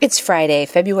It's Friday,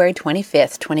 February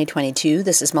 25th, 2022.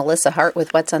 This is Melissa Hart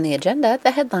with What's on the Agenda,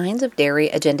 the headlines of Dairy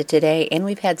Agenda today, and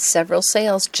we've had several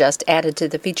sales just added to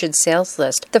the featured sales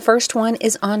list. The first one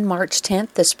is on March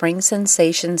 10th, the Spring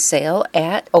Sensation sale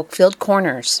at Oakfield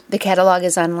Corners. The catalog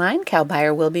is online. Cow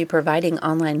Buyer will be providing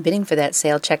online bidding for that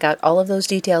sale. Check out all of those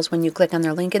details when you click on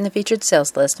their link in the featured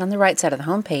sales list on the right side of the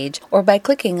homepage or by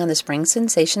clicking on the Spring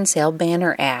Sensation sale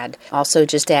banner ad. Also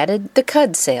just added the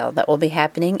Cud sale that will be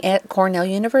happening at Cornell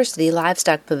University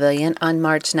Livestock Pavilion on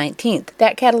March 19th.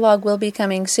 That catalog will be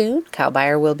coming soon. Cow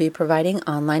Buyer will be providing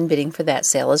online bidding for that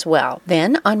sale as well.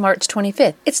 Then on March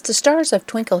 25th, it's the Stars of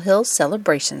Twinkle Hills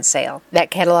Celebration sale.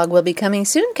 That catalog will be coming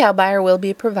soon. Cow Buyer will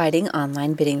be providing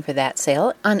online bidding for that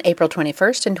sale. On April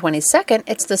 21st and 22nd,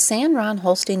 it's the San Ron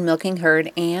Holstein Milking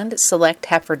Herd and Select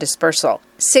Heifer Dispersal.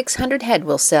 600 head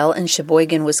will sell in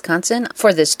Sheboygan, Wisconsin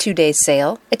for this 2-day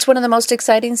sale. It's one of the most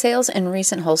exciting sales in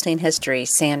recent Holstein history.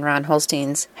 San Ron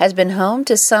Holsteins has been home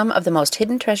to some of the most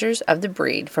hidden treasures of the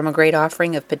breed, from a great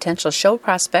offering of potential show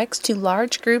prospects to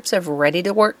large groups of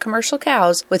ready-to-work commercial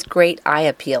cows with great eye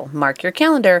appeal. Mark your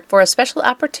calendar for a special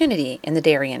opportunity in the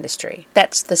dairy industry.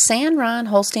 That's the San Ron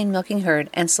Holstein Milking Herd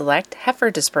and Select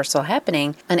Heifer Dispersal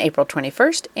happening on April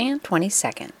 21st and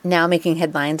 22nd. Now making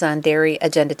headlines on Dairy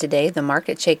Agenda today, the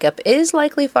market shakeup is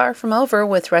likely far from over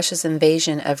with Russia's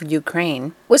invasion of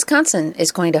Ukraine. Wisconsin is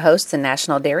going to host the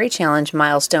National Dairy Challenge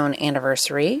milestone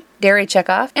anniversary. Dairy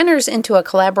Checkoff enters into a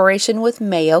collaboration with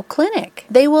Mayo Clinic.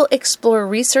 They will explore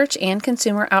research and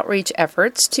consumer outreach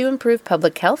efforts to improve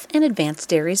public health and advance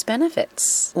dairy's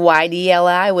benefits.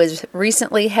 YDLI was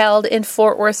recently held in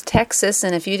Fort Worth, Texas,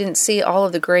 and if you didn't see all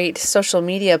of the great social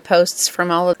media posts from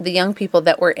all of the young people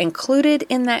that were included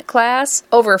in that class,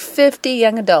 over 50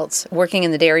 young adults working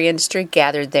in the dairy industry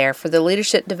gathered there for the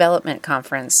Leadership Development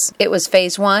Conference. It was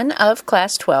phase 1 of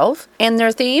Class 12, and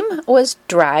their theme was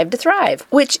Drive to Thrive,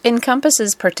 which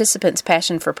encompasses participants'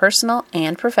 passion for personal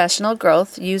and professional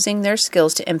growth using their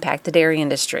skills to impact the dairy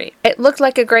industry. It looked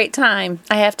like a great time.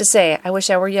 I have to say, I wish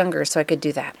I were younger so I could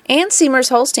do that. And Seamers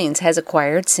Holsteins has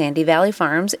acquired Sandy Valley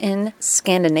Farms in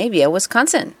Scandinavia,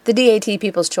 Wisconsin. The DAT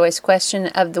People's Choice question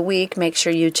of the week, make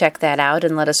sure you check that out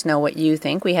and let us know what you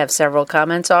think. We have several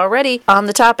comments already on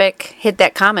the topic. Hit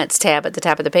that comments tab at the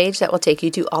top of the page. That will take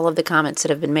you to all of the comments that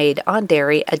have been made on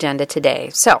Dairy Agenda today.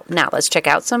 So now let's check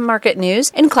out some market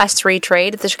news. In Class 3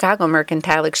 trade at the Chicago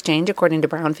Mercantile Exchange, according to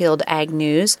Brownfield Ag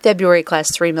News, February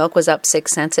Class 3 milk was up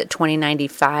 6 cents at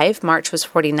 $20.95. March was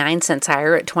 49 cents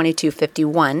higher at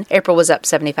 $22.51. April was up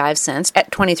 75 cents at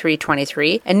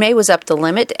 $23.23. And May was up the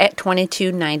limit at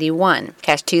 $22.91.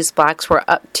 Cash cheese blocks were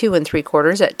up 2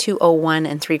 3/4 at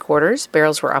 $2.01 3/4.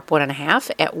 Barrels were up 1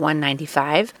 1/2 at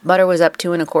 $1.95. Butter was up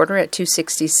 2 1/4 at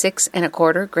 $2.66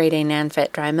 1/4. Grade A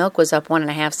non-fat dry milk was up 1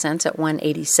 1/2 cents at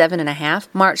 $1.87 1/2.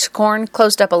 March corn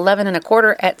closed up 11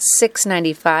 1/4 at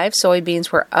 $6.95.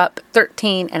 Soybeans were up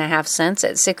 13 1/2 cents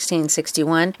at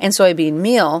 $16.61, and soybean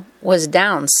meal was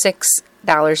down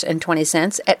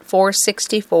 $6.20 at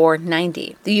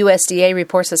 $4.6490. The USDA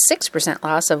reports a 6%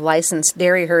 loss of licensed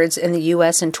dairy herds in the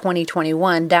U.S. in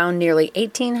 2021, down nearly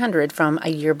 1,800 from a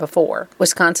year before.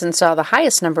 Wisconsin saw the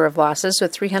highest number of losses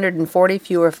with 340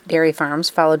 fewer dairy farms,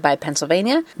 followed by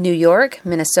Pennsylvania, New York,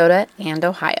 Minnesota, and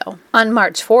Ohio. On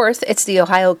March 4th, it's the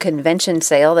Ohio Convention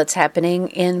sale that's happening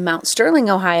in Mount Sterling,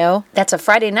 Ohio. That's a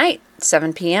Friday night.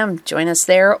 7 p.m. Join us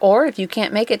there, or if you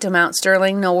can't make it to Mount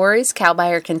Sterling, no worries. Cow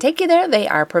Buyer can take you there. They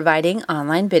are providing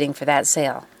online bidding for that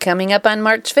sale. Coming up on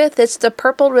March 5th, it's the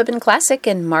Purple Ribbon Classic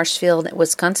in Marshfield,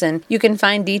 Wisconsin. You can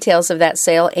find details of that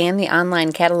sale and the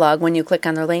online catalog when you click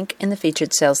on the link in the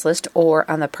featured sales list or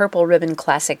on the Purple Ribbon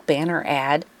Classic banner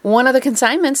ad. One of the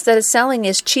consignments that is selling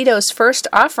is Cheeto's first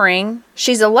offering.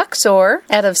 She's a Luxor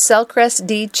out of Cellcrest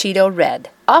D Cheeto Red.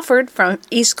 Offered from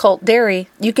East Colt Dairy.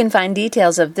 You can find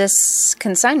details of this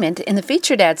consignment in the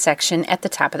featured ad section at the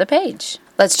top of the page.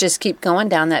 Let's just keep going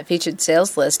down that featured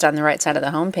sales list on the right side of the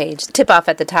homepage. The tip-off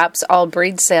at the top's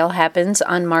all-breed sale happens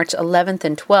on March 11th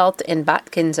and 12th in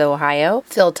Botkins, Ohio.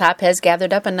 Phil Top has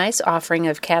gathered up a nice offering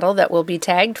of cattle that will be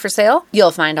tagged for sale. You'll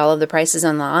find all of the prices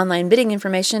on the online bidding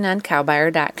information on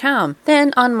cowbuyer.com.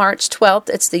 Then on March 12th,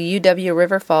 it's the UW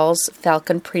River Falls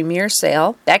Falcon Premier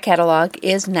Sale. That catalog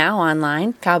is now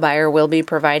online. Cow Buyer will be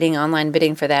providing online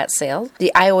bidding for that sale.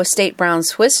 The Iowa State Brown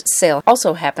Swiss sale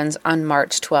also happens on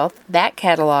March 12th. That catalog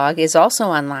catalog is also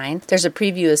online. There's a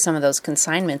preview of some of those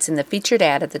consignments in the featured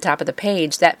ad at the top of the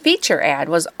page. That feature ad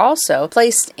was also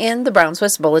placed in the Brown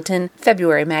Swiss Bulletin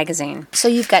February magazine. So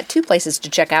you've got two places to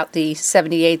check out the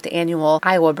 78th annual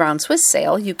Iowa Brown Swiss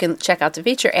sale. You can check out the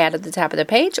feature ad at the top of the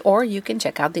page, or you can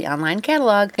check out the online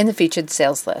catalog in the featured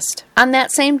sales list. On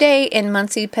that same day in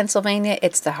Muncie, Pennsylvania,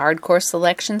 it's the Hardcore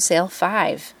Selection Sale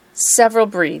 5. Several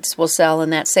breeds will sell in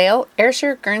that sale: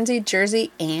 Ayrshire, Guernsey,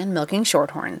 Jersey, and Milking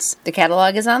Shorthorns. The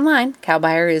catalog is online.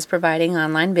 Cowbuyer is providing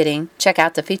online bidding. Check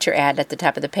out the feature ad at the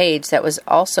top of the page that was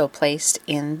also placed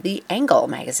in the Angle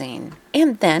magazine.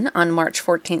 And then on March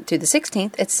 14th through the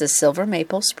 16th, it's the Silver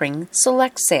Maple Spring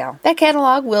Select Sale. That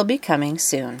catalog will be coming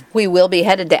soon. We will be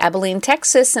headed to Abilene,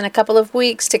 Texas in a couple of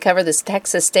weeks to cover the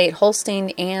Texas State Holstein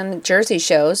and Jersey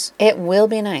shows. It will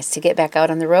be nice to get back out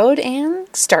on the road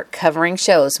and start covering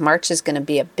shows. March is going to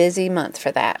be a busy month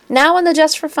for that. Now in the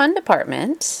Just for Fun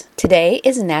department, today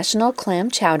is National Clam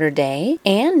Chowder Day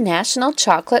and National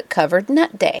Chocolate Covered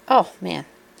Nut Day. Oh man,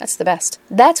 that's the best.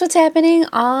 That's what's happening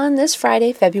on this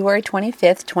Friday, February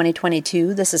 25th,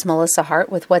 2022. This is Melissa Hart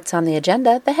with What's on the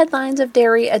Agenda, the headlines of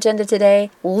Dairy Agenda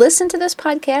Today. Listen to this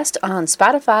podcast on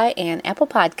Spotify and Apple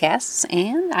Podcasts,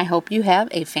 and I hope you have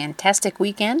a fantastic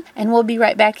weekend, and we'll be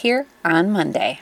right back here on Monday.